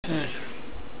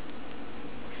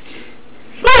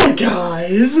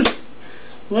guys,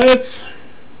 let's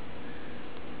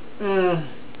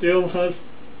deal with this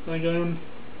again.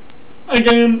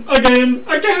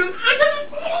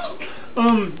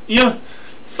 Yeah,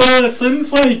 so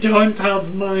since I don't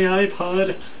have my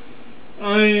iPod,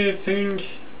 I think,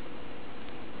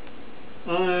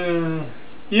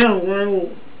 yeah, we'll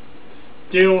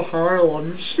do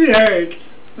Harlem Shake,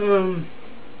 video.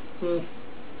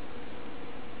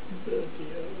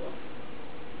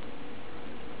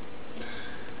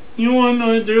 You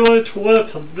wanna do it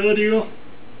with a video?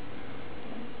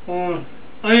 Or,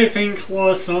 I think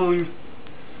last song,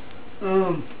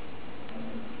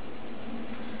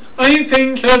 I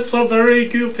think it's a very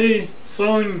goofy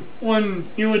song when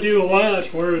you do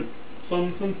that or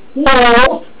something.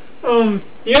 Well,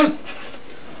 yeah.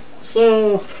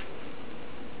 So,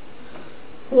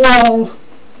 well,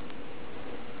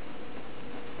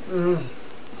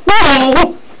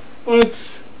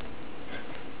 let's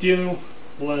do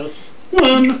this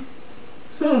one.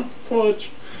 Fudge.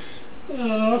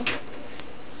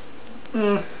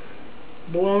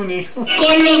 Baloney.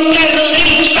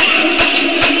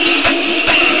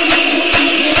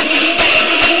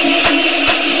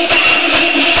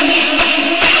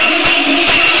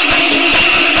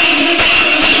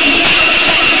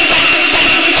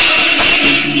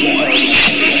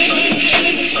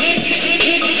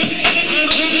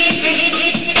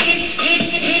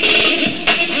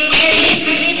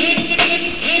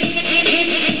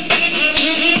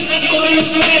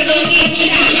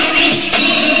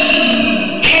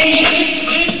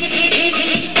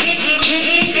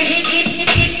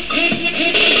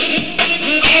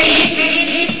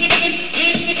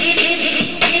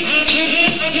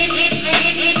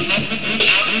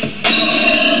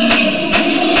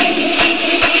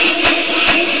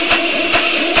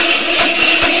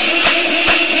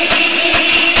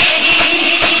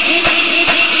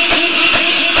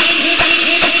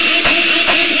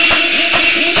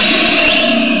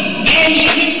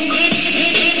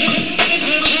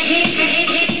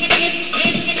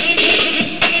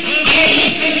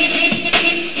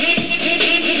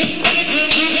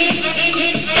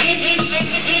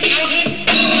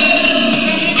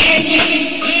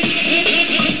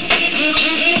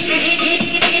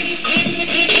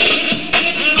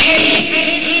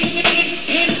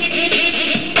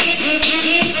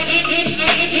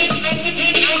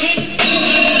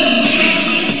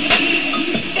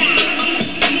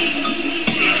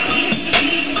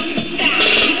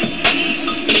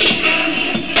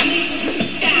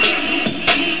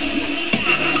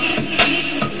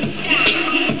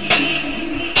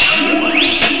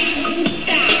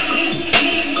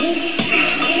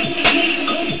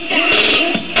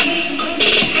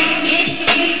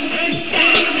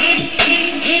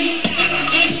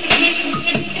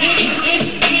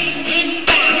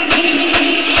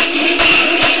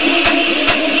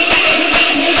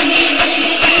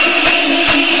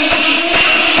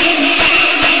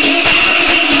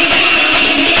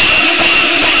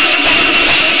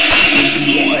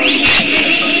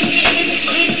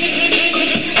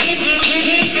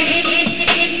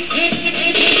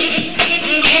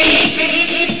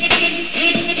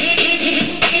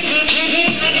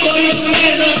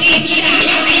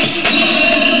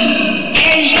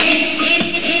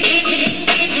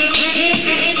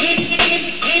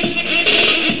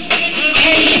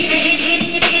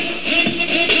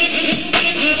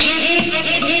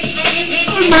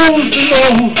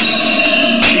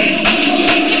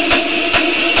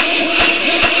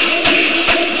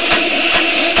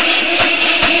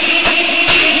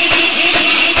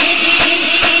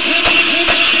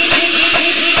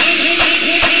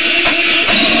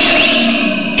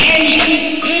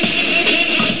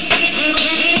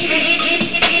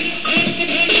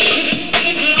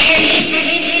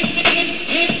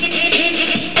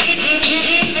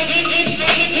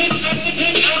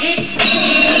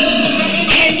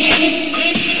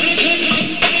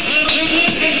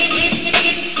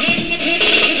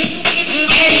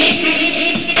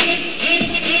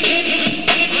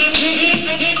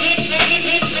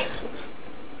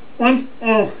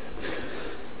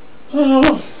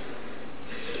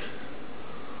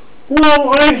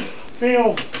 Well, I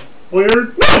feel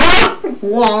weird.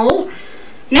 Wow.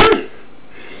 Yeah.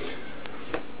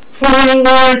 For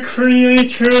the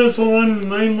creators on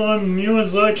mainland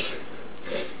music,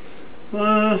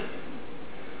 I'm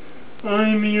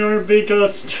your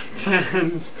biggest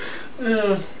fans.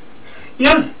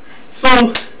 Yeah,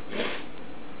 so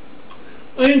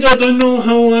I don't know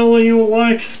how well you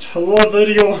liked the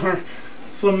video or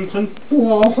something.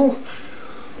 Wow.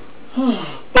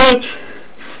 But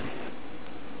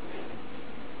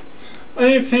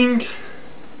I think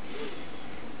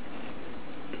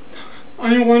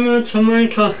I wanted to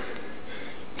make a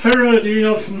parody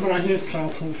of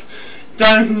myself,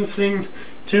 dancing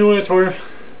to it, or,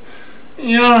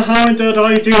 yeah, how did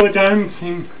I do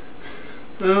dancing?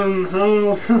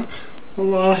 How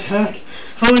the heck,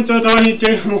 how did I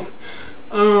do,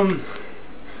 on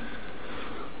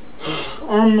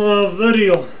the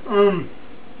video,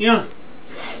 yeah,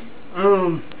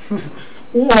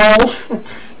 well,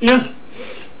 yeah,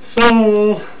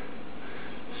 so,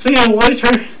 see you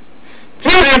later, to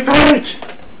the part!